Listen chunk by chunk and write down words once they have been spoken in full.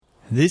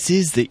This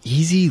is the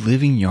Easy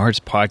Living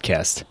Yards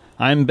podcast.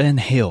 I'm Ben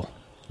Hale,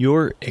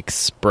 your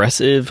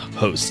expressive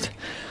host.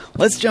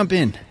 Let's jump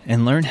in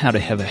and learn how to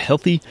have a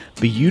healthy,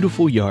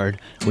 beautiful yard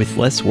with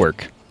less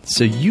work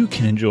so you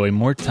can enjoy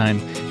more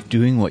time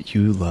doing what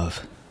you love.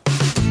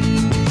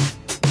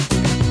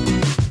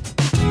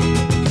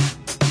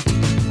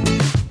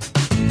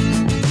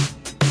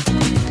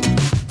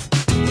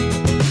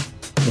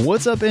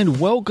 What's up and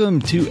welcome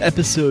to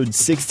episode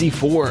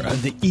 64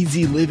 of the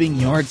Easy Living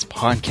Yards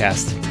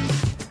podcast.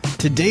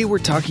 Today we're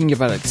talking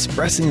about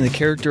expressing the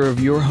character of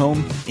your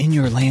home in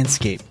your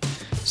landscape.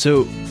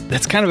 So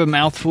that's kind of a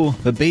mouthful,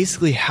 but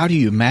basically how do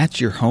you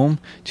match your home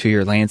to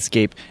your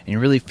landscape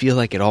and really feel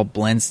like it all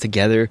blends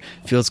together,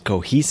 feels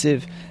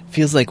cohesive,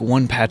 feels like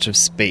one patch of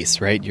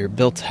space, right? Your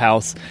built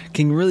house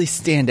can really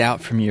stand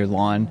out from your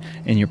lawn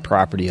and your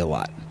property a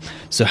lot.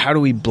 So how do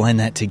we blend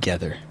that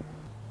together?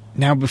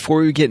 Now,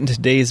 before we get into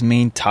today's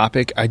main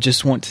topic, I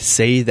just want to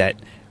say that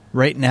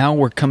right now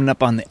we're coming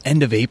up on the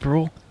end of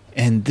April,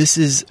 and this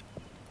is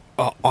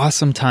an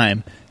awesome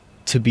time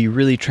to be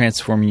really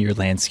transforming your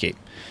landscape.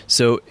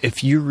 So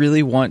if you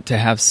really want to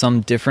have some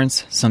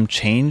difference, some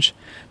change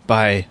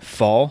by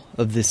fall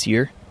of this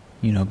year,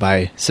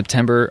 by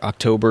September,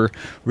 October,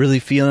 really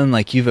feeling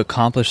like you've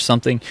accomplished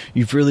something,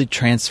 you've really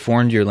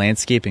transformed your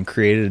landscape and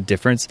created a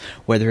difference,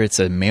 whether it's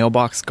a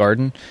mailbox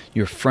garden,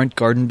 your front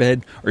garden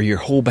bed, or your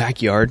whole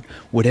backyard,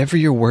 whatever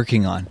you're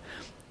working on,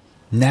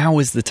 now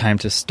is the time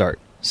to start.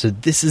 So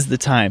this is the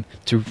time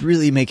to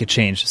really make a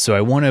change. So I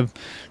want to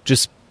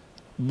just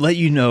let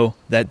you know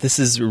that this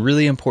is a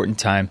really important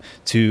time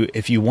to,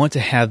 if you want to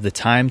have the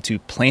time to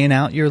plan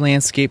out your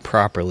landscape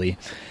properly,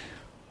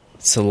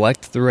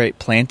 select the right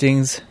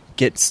plantings,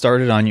 get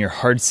started on your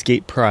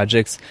hardscape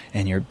projects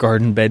and your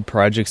garden bed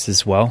projects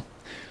as well.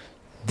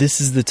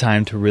 This is the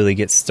time to really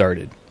get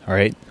started. All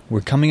right.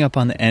 We're coming up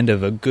on the end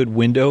of a good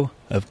window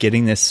of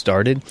getting this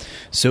started.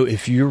 So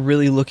if you're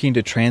really looking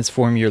to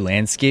transform your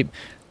landscape,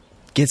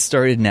 get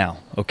started now.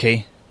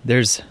 Okay.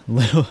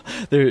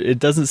 It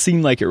doesn't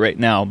seem like it right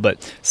now,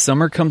 but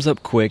summer comes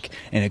up quick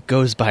and it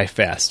goes by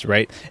fast,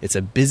 right? It's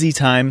a busy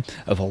time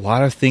of a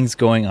lot of things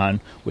going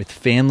on with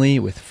family,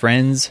 with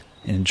friends,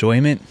 and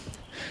enjoyment.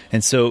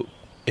 And so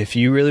if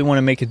you really want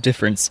to make a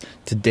difference,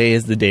 today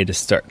is the day to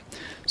start.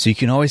 So you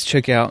can always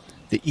check out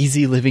the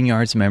Easy Living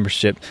Yards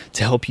membership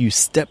to help you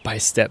step by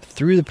step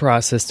through the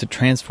process to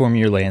transform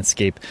your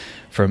landscape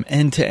from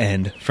end to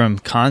end, from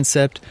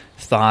concept,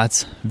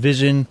 thoughts,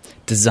 vision,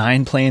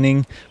 design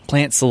planning,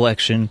 plant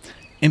selection,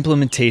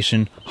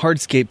 implementation,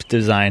 hardscape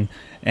design,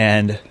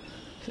 and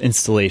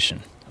installation.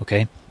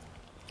 Okay?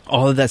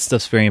 All of that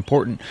stuff's very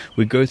important.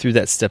 We go through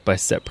that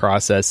step-by-step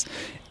process.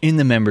 In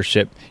the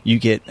membership, you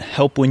get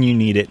help when you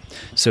need it.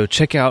 So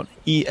check out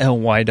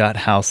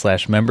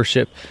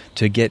ely.how/membership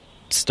to get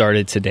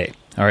started today.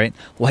 All right.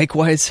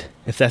 Likewise,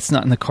 if that's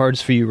not in the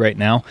cards for you right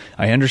now,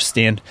 I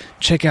understand.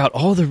 Check out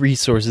all the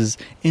resources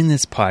in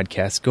this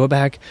podcast. Go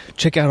back,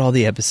 check out all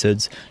the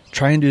episodes,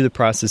 try and do the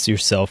process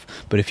yourself.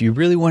 But if you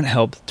really want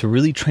help to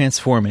really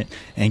transform it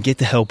and get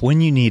the help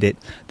when you need it,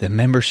 the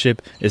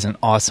membership is an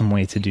awesome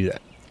way to do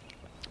that.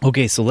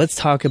 Okay, so let's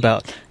talk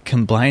about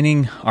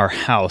combining our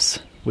house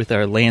with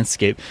our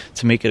landscape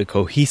to make it a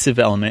cohesive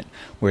element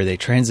where they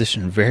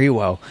transition very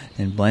well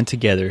and blend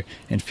together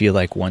and feel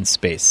like one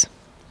space.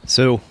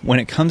 So when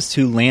it comes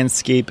to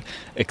landscape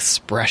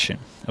expression,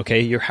 okay,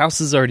 your house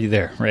is already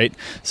there, right?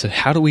 So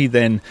how do we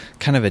then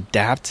kind of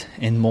adapt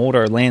and mold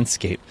our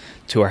landscape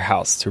to our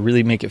house to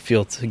really make it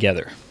feel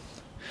together?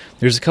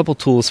 There's a couple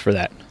tools for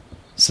that.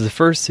 So the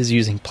first is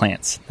using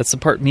plants. That's the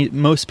part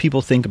most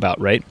people think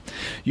about, right?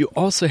 You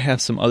also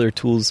have some other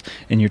tools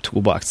in your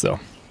toolbox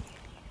though.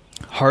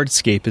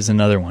 Hardscape is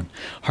another one.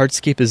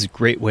 Hardscape is a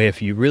great way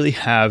if you really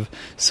have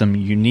some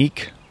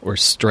unique or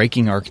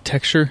striking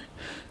architecture.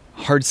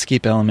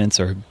 Hardscape elements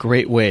are a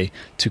great way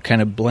to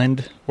kind of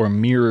blend or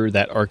mirror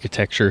that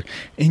architecture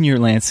in your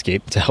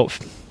landscape to help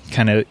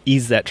kind of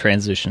ease that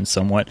transition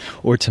somewhat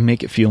or to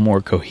make it feel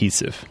more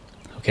cohesive.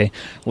 Okay.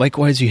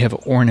 Likewise, you have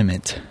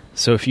ornament.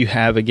 So if you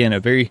have, again,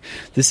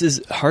 this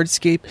is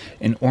hardscape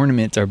and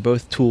ornament are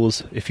both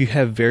tools if you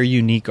have very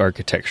unique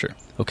architecture.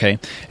 Okay.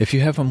 If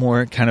you have a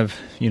more kind of,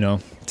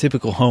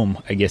 typical home,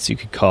 I guess you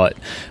could call it,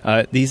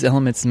 these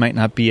elements might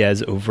not be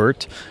as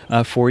overt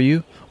for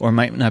you or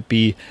might not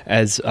be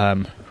as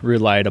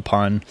relied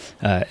upon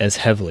as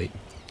heavily.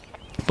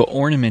 But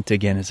ornament,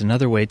 again, is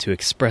another way to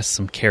express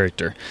some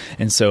character.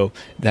 And so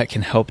that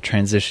can help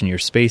transition your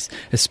space,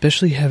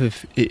 especially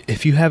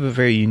if you have a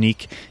very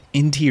unique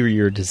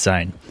interior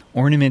design.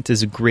 Ornament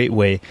is a great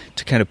way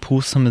to kind of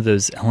pull some of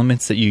those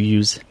elements that you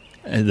use,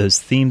 those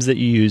themes that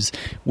you use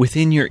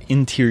within your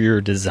interior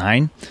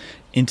design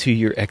into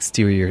your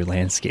exterior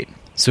landscape.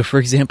 So for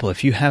example,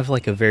 if you have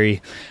like a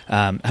very,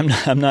 I'm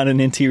not an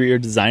interior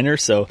designer,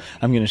 so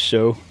I'm going to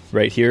show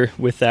right here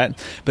with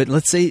that. But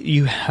let's say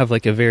you have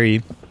like a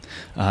very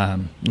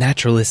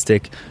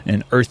naturalistic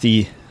and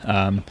earthy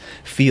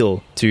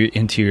feel to your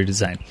interior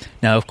design.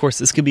 Now, of course,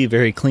 this could be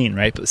very clean,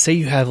 right? But say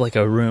you have like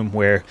a room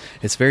where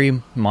it's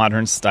very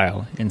modern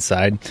style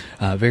inside,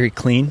 very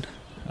clean,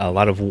 a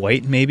lot of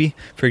white maybe,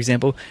 for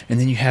example, and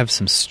then you have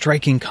some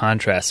striking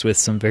contrast with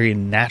some very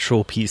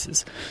natural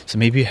pieces. So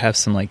maybe you have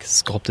some like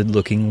sculpted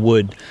looking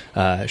wood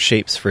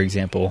shapes, for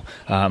example,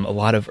 a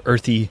lot of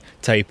earthy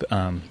type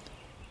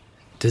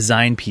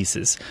design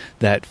pieces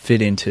that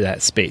fit into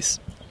that space.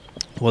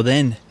 Well,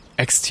 then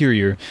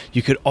exterior,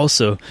 you could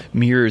also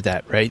mirror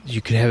that, right?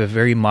 You could have a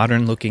very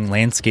modern looking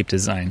landscape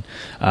design,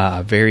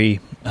 very,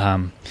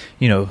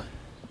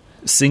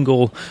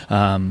 single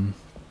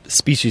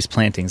species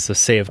plantings, so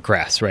say of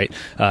grass, right?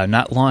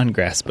 Not lawn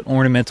grass, but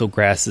ornamental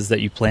grasses that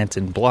you plant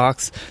in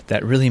blocks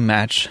that really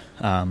match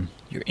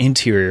your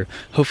interior,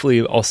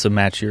 hopefully also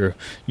match your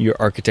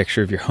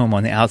architecture of your home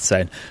on the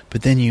outside.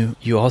 But then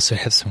you also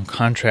have some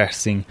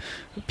contrasting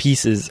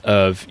pieces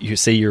of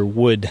your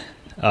wood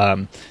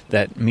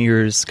that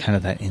mirrors kind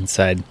of that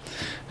inside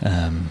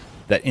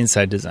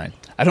design.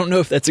 I don't know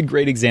if that's a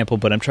great example,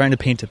 but I'm trying to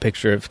paint a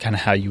picture of kind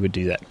of how you would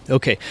do that.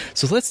 Okay,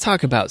 so let's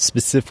talk about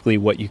specifically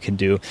what you can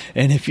do.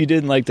 And if you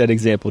didn't like that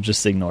example,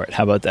 just ignore it.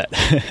 How about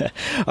that?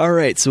 All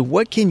right, so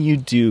what can you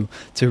do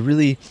to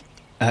really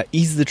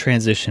ease the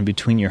transition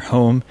between your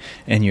home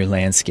and your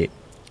landscape?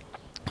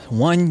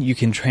 One, you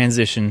can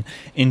transition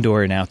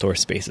indoor and outdoor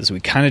spaces.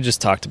 We kind of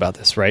just talked about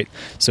this, right?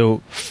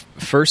 So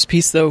first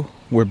piece, though,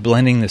 we're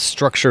blending the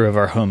structure of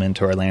our home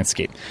into our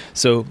landscape.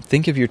 So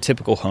think of your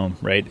typical home,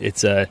 right?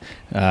 It's a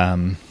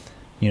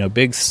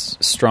big,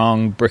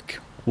 strong brick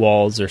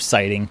walls or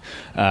siding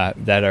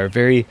that are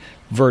very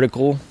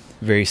vertical,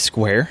 very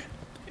square,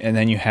 and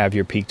then you have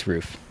your peaked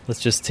roof.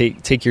 Let's just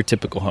take your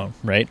typical home,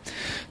 right?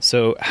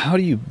 So how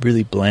do you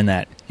really blend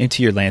that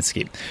into your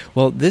landscape?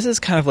 Well, this is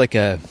kind of like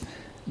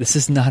this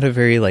is not a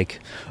very like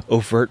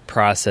overt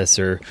process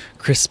or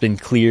crisp and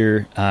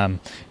clear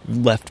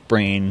left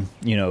brain,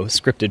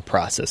 scripted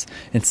process.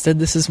 Instead,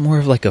 this is more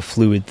of like a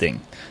fluid thing.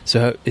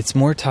 So it's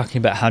more talking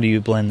about how do you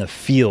blend the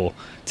feel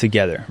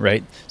together,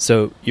 right?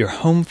 So your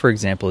home, for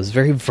example, is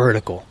very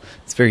vertical.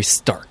 It's very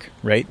stark,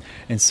 right?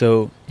 And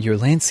so your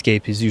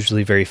landscape is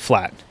usually very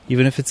flat.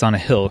 Even if it's on a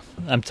hill,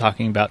 I'm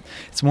talking about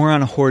it's more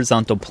on a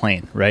horizontal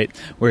plane, right?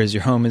 Whereas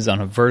your home is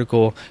on a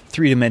vertical,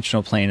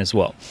 three-dimensional plane as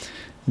well.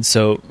 And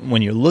so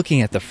when you're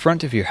looking at the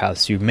front of your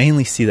house, you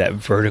mainly see that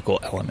vertical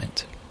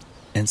element.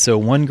 And so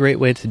one great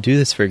way to do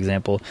this, for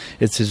example,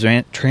 is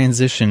to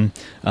transition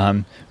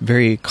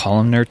very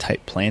columnar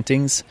type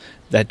plantings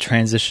that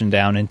transition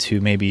down into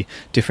maybe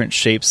different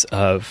shapes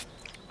of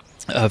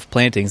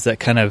plantings that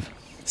kind of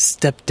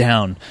step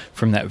down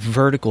from that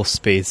vertical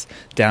space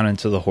down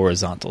into the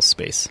horizontal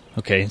space.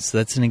 Okay, so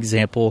that's an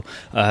example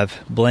of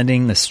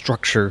blending the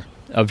structure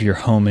of your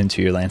home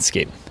into your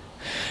landscape.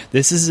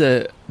 This is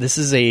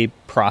a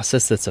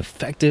process that's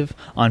effective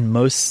on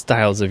most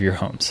styles of your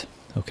homes.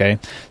 Okay,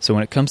 so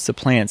when it comes to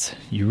plants,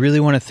 you really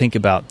want to think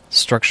about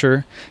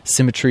structure,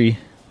 symmetry.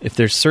 If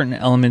there's certain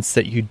elements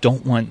that you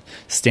don't want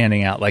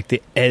standing out, like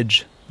the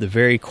edge, the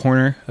very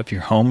corner of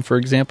your home, for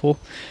example,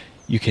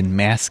 you can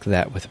mask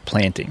that with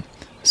planting.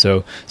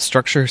 So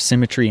structure,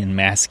 symmetry, and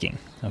masking.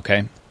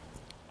 Okay.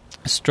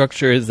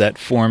 Structure is that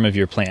form of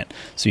your plant.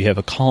 So you have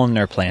a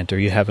columnar plant, or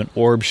you have an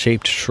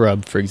orb-shaped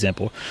shrub, for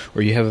example,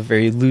 or you have a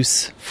very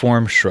loose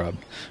form shrub.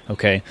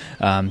 Okay,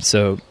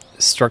 so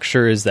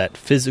structure is that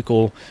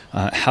physical.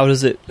 How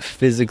does it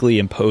physically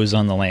impose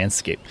on the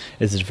landscape?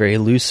 Is it a very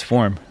loose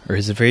form, or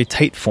is it a very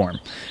tight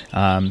form?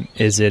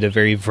 Is it a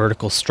very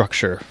vertical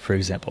structure, for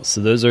example?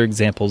 So those are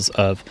examples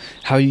of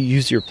how you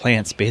use your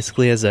plants,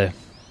 basically as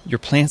your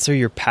plants are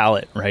your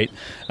palette, right?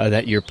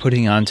 That you're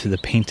putting onto the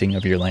painting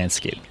of your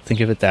landscape.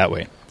 Think of it that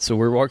way. So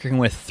we're working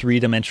with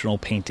three-dimensional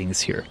paintings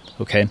here,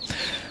 okay?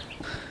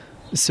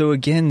 So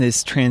again,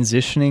 this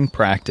transitioning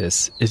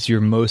practice is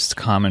your most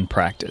common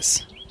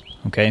practice,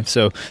 okay?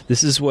 So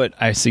this is what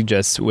I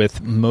suggest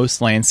with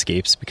most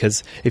landscapes,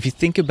 because if you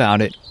think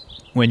about it,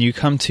 when you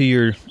come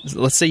to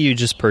let's say you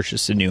just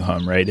purchased a new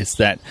home, right? It's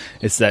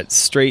that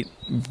straight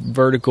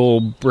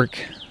vertical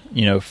brick.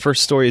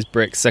 First story is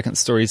brick, second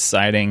story is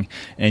siding,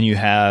 and you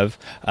have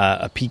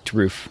a peaked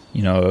roof,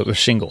 with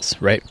shingles,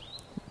 right?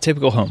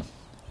 Typical home.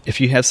 If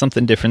you have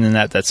something different than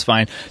that, that's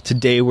fine.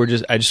 Today,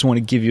 I just want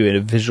to give you a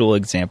visual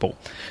example.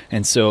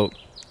 And so,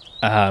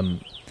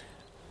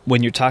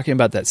 when you're talking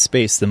about that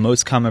space, the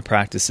most common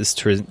practice is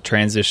to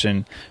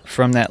transition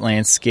from that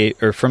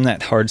landscape, or from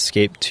that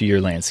hardscape to your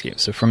landscape.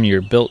 So from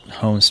your built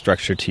home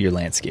structure to your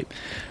landscape.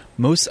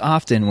 Most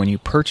often, when you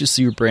purchase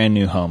your brand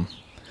new home,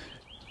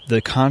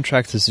 the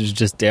contractors has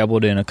just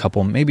dabbled in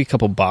maybe a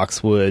couple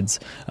boxwoods,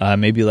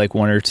 maybe like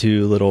one or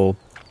two little,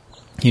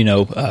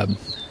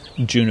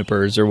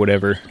 junipers or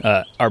whatever,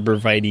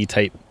 arborvitae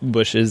type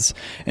bushes,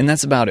 and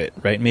that's about it,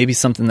 right? Maybe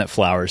something that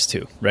flowers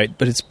too, right?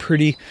 But it's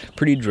pretty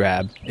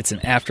drab. It's an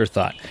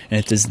afterthought, and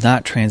it does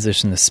not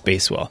transition the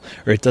space well,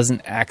 or it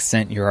doesn't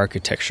accent your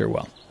architecture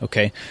well,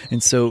 okay?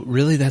 And so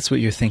really that's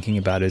what you're thinking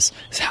about is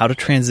how to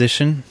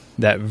transition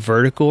that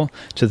vertical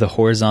to the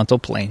horizontal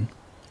plane.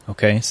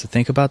 Okay, so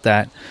think about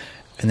that.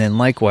 And then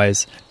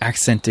likewise,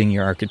 accenting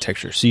your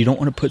architecture. So you don't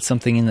want to put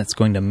something in that's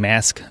going to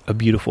mask a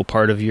beautiful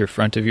part of your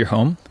front of your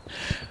home.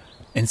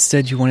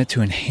 Instead, you want it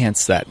to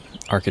enhance that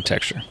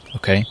architecture,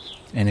 okay?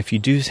 And if you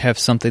do have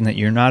something that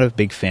you're not a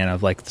big fan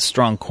of, like the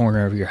strong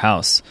corner of your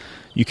house,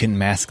 you can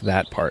mask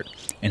that part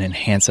and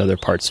enhance other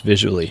parts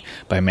visually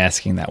by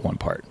masking that one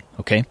part,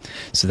 okay?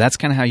 So that's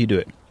kind of how you do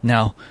it.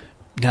 Now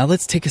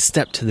let's take a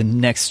step to the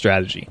next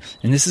strategy.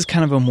 And this is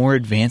kind of a more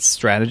advanced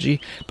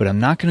strategy, but I'm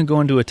not going to go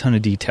into a ton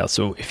of detail.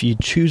 So if you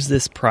choose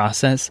this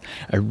process,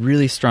 I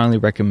really strongly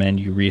recommend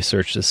you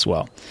research this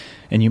well.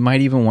 And you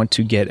might even want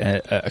to get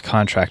a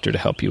contractor to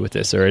help you with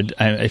this, or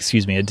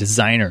a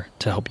designer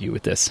to help you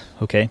with this,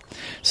 okay?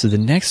 So the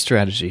next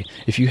strategy,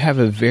 if you have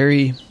a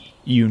very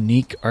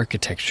unique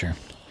architecture,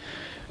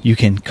 you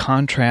can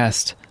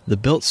contrast the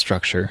built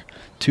structure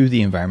to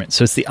the environment.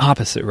 So it's the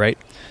opposite, right?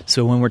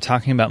 So when we're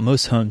talking about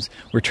most homes,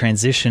 we're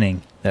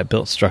transitioning that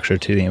built structure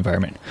to the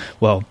environment.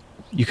 Well,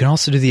 you can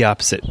also do the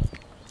opposite,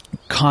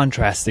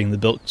 contrasting the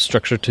built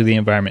structure to the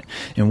environment.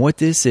 And what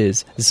this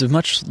is a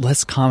much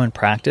less common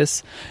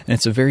practice, and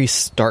it's a very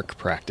stark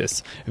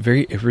practice.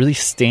 It really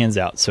stands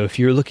out. So if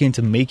you're looking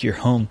to make your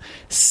home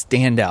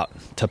stand out,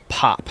 to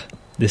pop,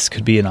 this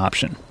could be an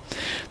option.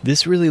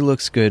 This really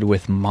looks good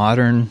with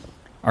modern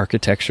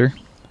architecture.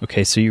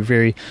 Okay, so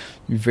you're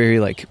very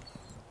like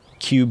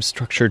cube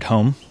structured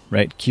home,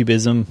 right?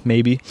 Cubism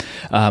maybe,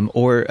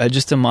 or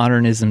just a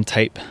modernism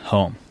type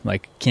home,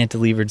 like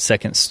cantilevered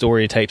second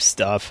story type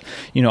stuff,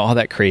 all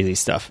that crazy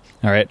stuff.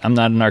 All right, I'm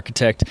not an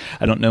architect.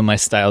 I don't know my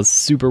styles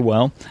super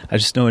well. I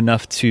just know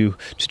enough to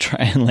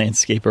try and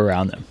landscape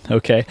around them.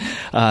 Okay.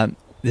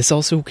 This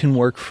also can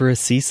work for a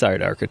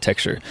seaside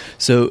architecture.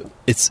 So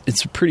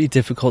it's pretty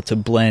difficult to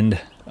blend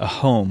a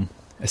home,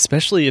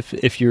 especially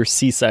if you're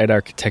seaside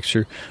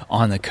architecture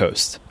on the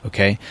coast,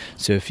 okay?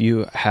 So if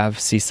you have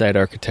seaside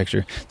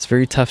architecture, it's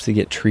very tough to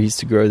get trees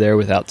to grow there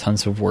without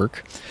tons of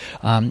work.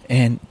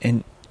 And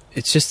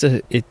it's just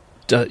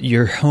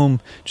your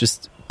home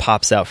just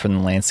pops out from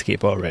the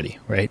landscape already,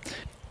 right?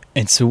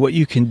 And so what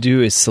you can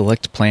do is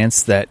select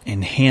plants that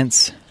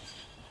enhance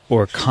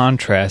or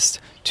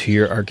contrast to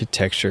your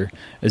architecture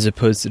as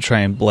opposed to try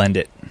and blend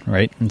it,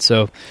 right? And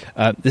so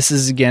this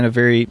is, again, a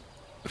very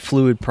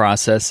fluid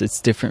process. It's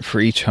different for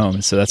each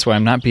home, so that's why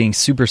I'm not being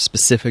super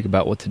specific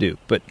about what to do.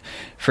 But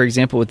for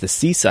example, with the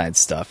seaside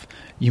stuff,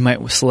 you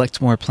might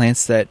select more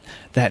plants that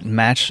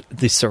match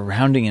the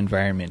surrounding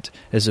environment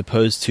as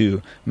opposed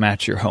to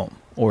match your home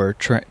or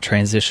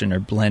transition or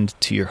blend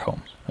to your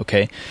home.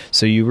 Okay,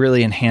 so you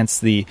really enhance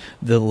the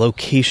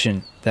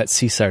location that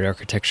seaside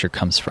architecture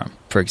comes from,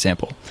 for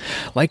example.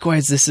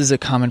 Likewise, this is a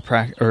common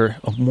or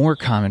a more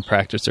common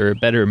practice, or a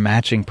better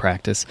matching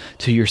practice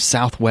to your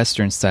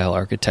southwestern style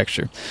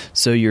architecture.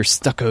 So your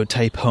stucco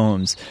type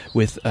homes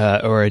with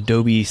or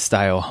Adobe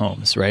style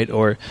homes, right?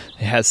 Or it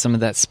has some of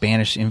that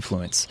Spanish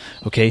influence.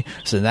 Okay,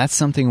 so that's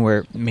something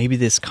where maybe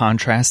this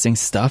contrasting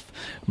stuff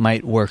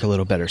might work a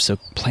little better. So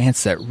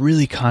plants that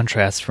really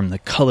contrast from the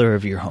color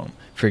of your home.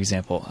 For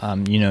example,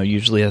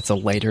 usually that's a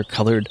lighter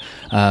colored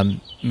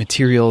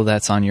material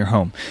that's on your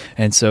home.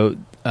 And so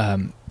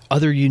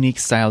other unique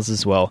styles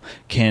as well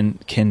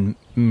can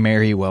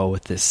marry well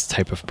with this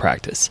type of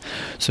practice.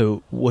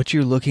 So what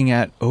you're looking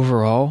at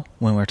overall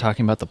when we're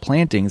talking about the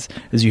plantings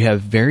is you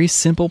have very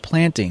simple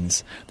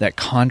plantings that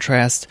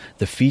contrast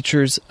the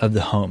features of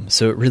the home.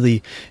 So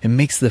it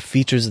makes the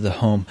features of the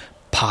home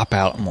pop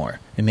out more.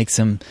 It makes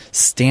them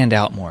stand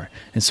out more.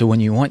 And so when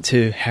you want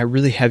to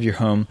really have your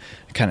home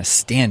kind of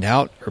stand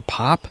out or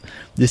pop,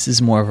 this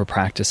is more of a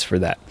practice for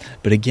that.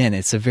 But again,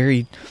 this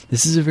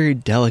is a very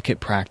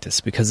delicate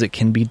practice because it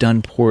can be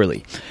done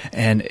poorly.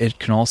 And it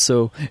can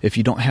also, if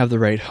you don't have the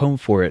right home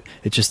for it,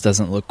 it just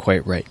doesn't look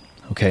quite right.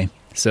 Okay?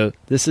 So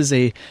this is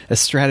a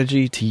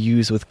strategy to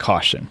use with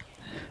caution.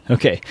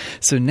 Okay,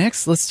 so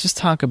next let's just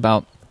talk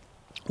about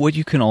what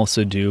you can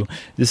also do.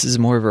 This is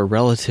more of a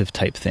relative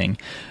type thing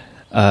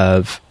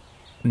of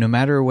no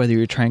matter whether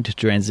you're trying to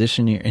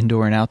transition your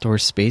indoor and outdoor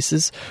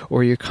spaces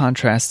or you're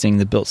contrasting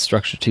the built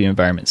structure to your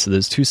environment. So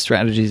those two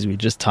strategies we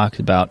just talked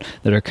about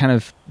that are kind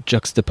of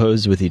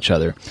juxtaposed with each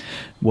other.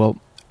 Well,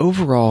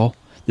 overall,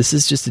 this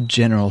is just a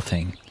general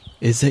thing,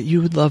 is that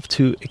you would love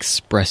to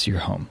express your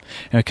home.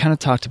 And I kind of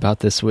talked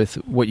about this with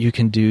what you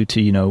can do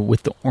to,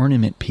 with the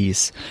ornament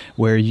piece,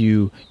 where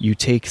you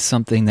take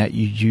something that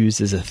you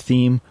use as a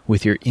theme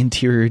with your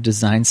interior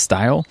design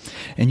style,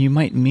 and you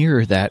might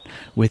mirror that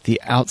with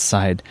the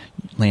outside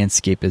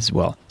landscape as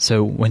well.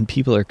 So when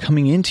people are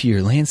coming into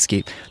your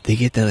landscape, they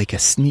get like a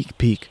sneak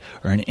peek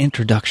or an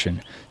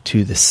introduction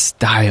to the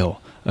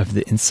style of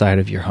the inside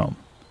of your home.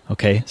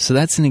 Okay, so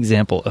that's an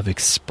example of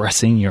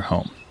expressing your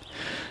home.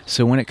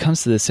 So when it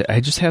comes to this,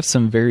 I just have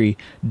some very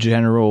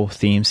general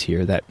themes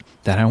here that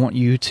I want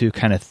you to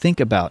kind of think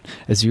about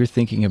as you're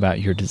thinking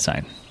about your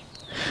design.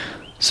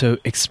 So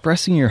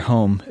expressing your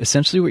home,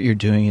 essentially what you're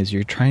doing is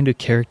you're trying to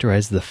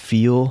characterize the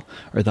feel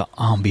or the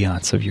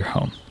ambiance of your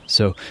home.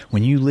 So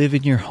when you live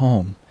in your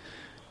home,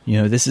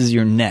 this is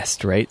your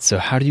nest, right? So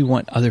how do you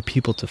want other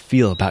people to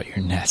feel about your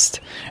nest?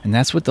 And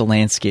that's what the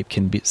landscape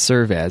can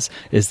serve as,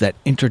 is that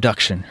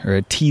introduction or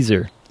a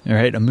teaser all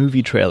right, a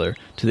movie trailer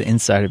to the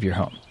inside of your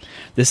home.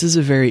 This is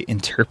a very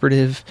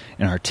interpretive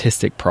and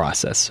artistic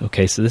process,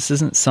 okay? So this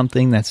isn't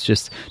something that's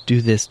just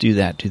do this, do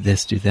that, do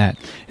this, do that.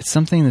 It's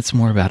something that's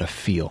more about a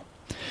feel.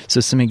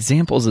 So some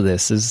examples of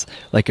this is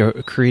like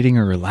creating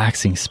a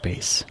relaxing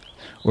space,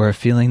 or a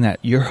feeling that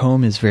your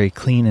home is very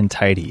clean and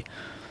tidy,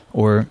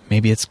 or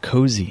maybe it's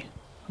cozy,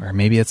 or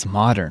maybe it's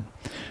modern.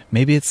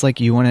 Maybe it's like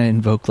you want to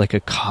invoke like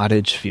a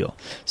cottage feel.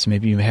 So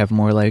maybe you have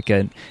more like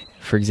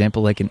for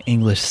example, like an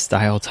English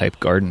style type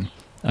garden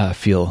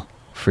feel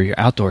for your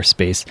outdoor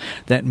space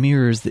that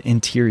mirrors the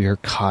interior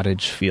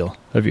cottage feel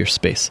of your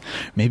space.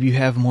 Maybe you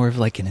have more of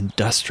like an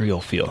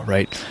industrial feel,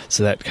 right?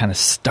 So that kind of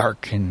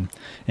stark and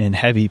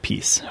heavy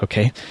piece,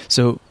 okay?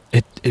 So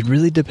it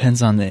really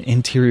depends on the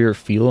interior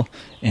feel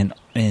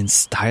and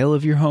style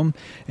of your home,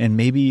 and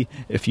maybe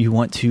if you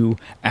want to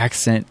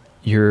accent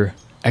your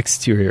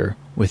exterior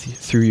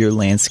through your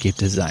landscape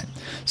design.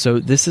 So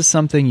this is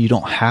something you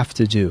don't have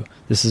to do.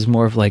 This is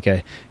more of like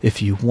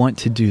if you want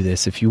to do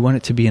this, if you want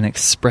it to be an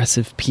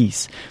expressive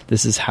piece,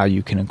 this is how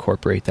you can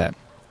incorporate that.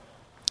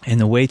 And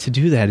the way to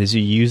do that is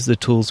you use the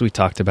tools we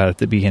talked about at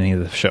the beginning of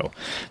the show.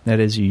 That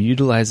is, you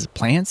utilize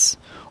plants,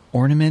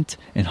 ornament,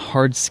 and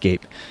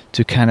hardscape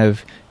to kind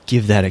of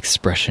give that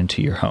expression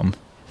to your home,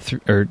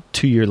 or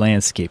to your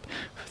landscape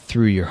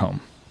through your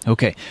home.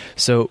 Okay,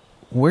 so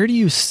where do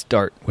you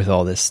start with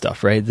all this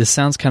stuff, right? This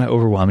sounds kind of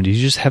overwhelming. Do you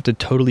just have to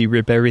totally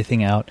rip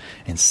everything out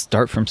and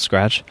start from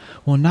scratch?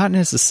 Well, not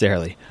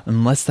necessarily,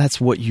 unless that's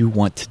what you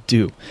want to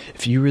do.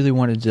 If you really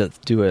wanted to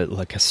do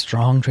a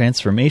strong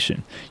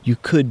transformation, you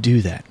could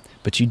do that,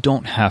 but you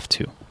don't have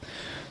to.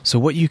 So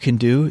what you can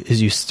do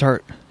is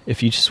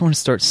if you just want to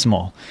start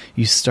small,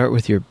 you start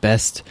with your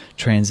best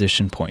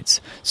transition points.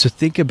 So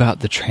think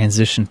about the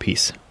transition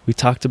piece. We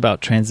talked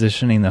about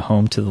transitioning the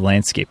home to the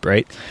landscape,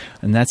 right?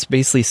 And that's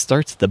basically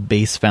starts at the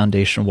base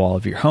foundation wall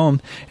of your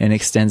home and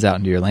extends out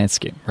into your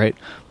landscape, right?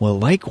 Well,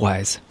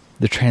 likewise,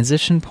 the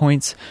transition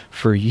points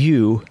for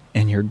you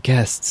and your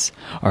guests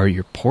are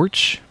your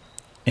porch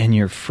and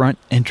your front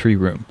entry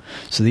room.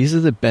 So these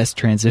are the best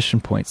transition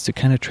points to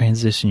kind of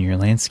transition your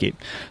landscape.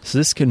 So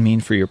this could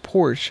mean for your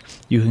porch,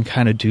 you can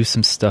kind of do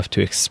some stuff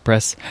to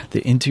express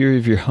the interior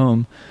of your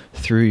home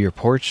through your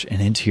porch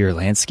and into your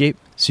landscape.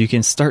 So you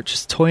can start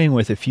just toying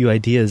with a few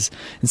ideas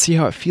and see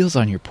how it feels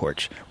on your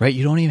porch, right?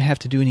 You don't even have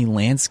to do any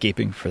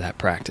landscaping for that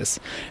practice.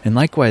 And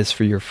likewise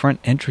for your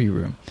front entry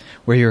room,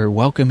 where you're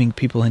welcoming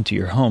people into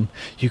your home,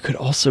 you could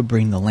also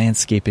bring the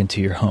landscape into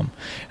your home.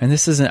 And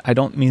this isn't, I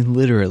don't mean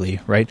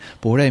literally, right?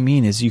 But what I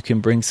mean is you can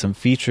bring some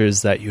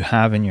features that you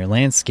have in your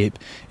landscape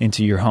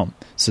into your home.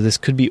 So this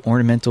could be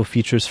ornamental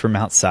features from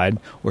outside,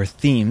 or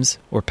themes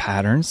or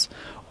patterns,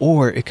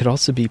 or it could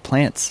also be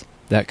plants.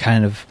 That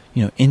kind of,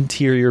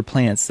 interior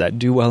plants that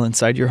do well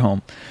inside your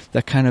home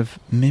that kind of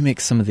mimic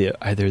some of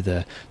either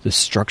the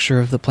structure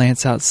of the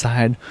plants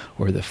outside,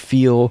 or the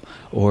feel,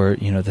 or,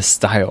 the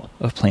style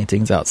of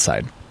plantings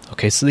outside.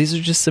 Okay, so these are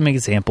just some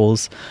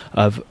examples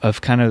of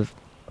kind of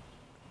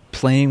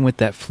playing with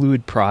that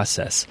fluid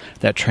process,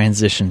 that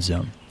transition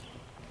zone.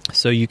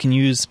 So you can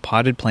use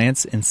potted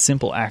plants and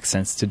simple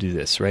accents to do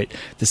this, right?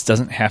 This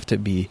doesn't have to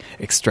be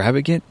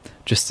extravagant,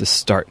 just to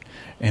start.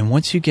 And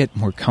once you get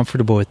more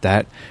comfortable with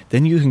that,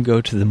 then you can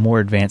go to the more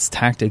advanced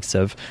tactics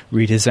of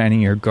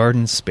redesigning your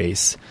garden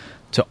space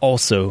to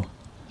also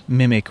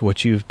mimic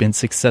what you've been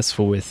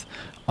successful with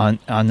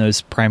on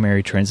those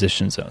primary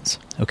transition zones.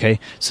 Okay,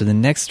 so the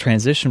next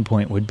transition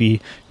point would be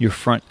your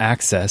front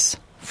access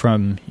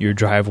from your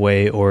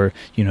driveway or,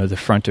 the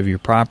front of your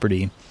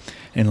property.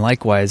 And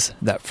likewise,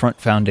 that front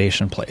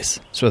foundation place.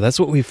 So that's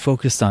what we've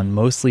focused on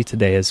mostly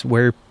today, is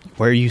where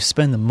you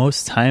spend the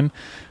most time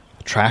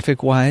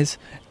traffic-wise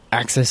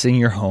accessing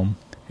your home,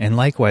 and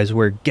likewise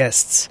where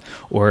guests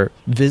or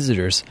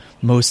visitors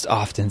most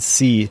often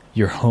see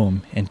your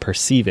home and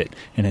perceive it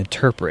and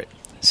interpret.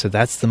 So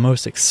that's the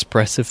most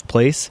expressive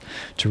place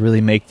to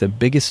really make the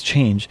biggest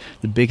change,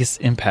 the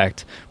biggest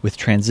impact with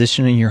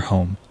transitioning your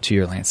home to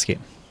your landscape.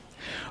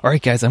 All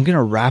right, guys, I'm going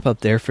to wrap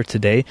up there for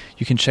today.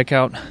 You can check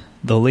out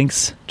the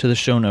links to the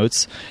show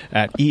notes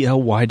at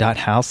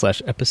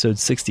ely.how/episode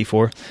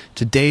 64.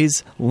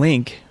 Today's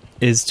link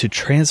is to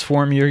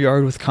transform your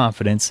yard with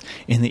confidence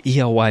in the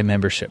ELY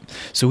membership.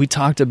 So we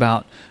talked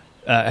about,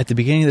 at the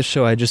beginning of the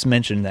show, I just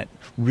mentioned that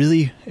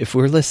really, if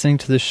we're listening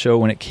to this show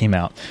when it came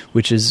out,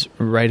 which is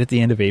right at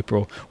the end of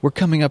April, we're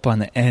coming up on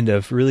the end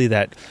of really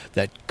that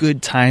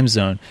good time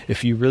zone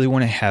if you really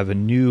want to have a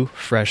new,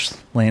 fresh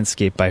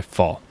landscape by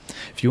fall.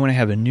 If you want to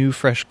have a new,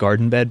 fresh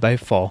garden bed by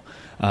fall,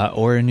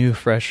 or a new,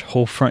 fresh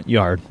whole front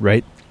yard,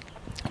 right?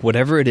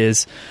 Whatever it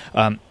is,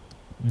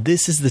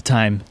 this is the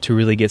time to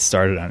really get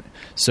started on it.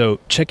 So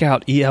check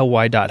out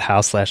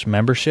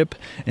ely.how/membership,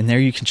 and there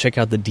you can check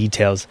out the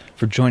details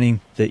for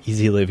joining the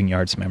Easy Living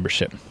Yards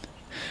membership.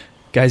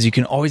 Guys, you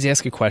can always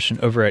ask a question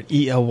over at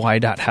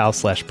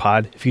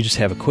ely.how/pod. If you just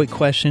have a quick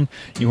question,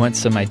 you want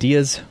some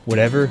ideas,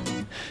 whatever,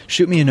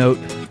 shoot me a note.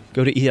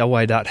 Go to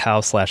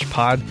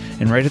ely.how/pod,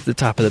 and right at the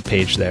top of the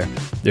page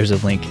there's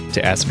a link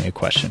to ask me a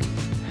question.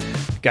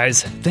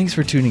 Guys, thanks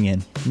for tuning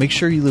in. Make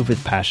sure you live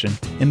with passion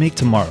and make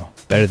tomorrow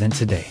better than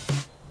today.